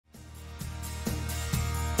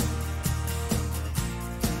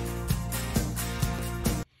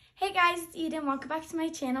Hey guys, it's Eden. Welcome back to my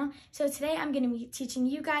channel. So today I'm going to be teaching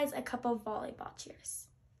you guys a couple volleyball cheers.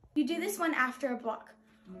 You do this one after a block.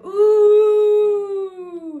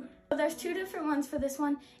 Ooh! So there's two different ones for this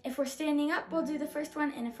one. If we're standing up, we'll do the first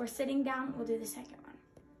one, and if we're sitting down, we'll do the second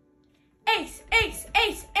one. Ace, ace,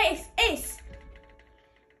 ace, ace, ace.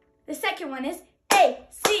 The second one is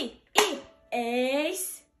A-C-E,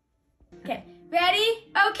 ace. Okay,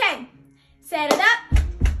 ready? Okay. Set it up,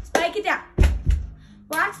 spike it down.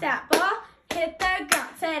 Watch that ball hit the ground.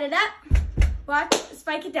 Set it up, watch,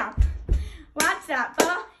 spike it down. Watch that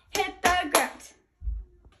ball hit the ground.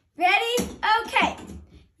 Ready? Okay.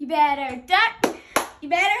 You better duck, you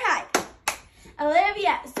better hide.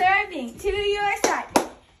 Olivia serving to your side.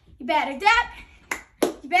 You better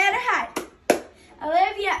duck, you better hide.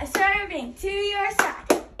 Olivia serving to your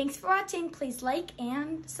side. Thanks for watching. Please like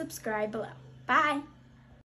and subscribe below. Bye.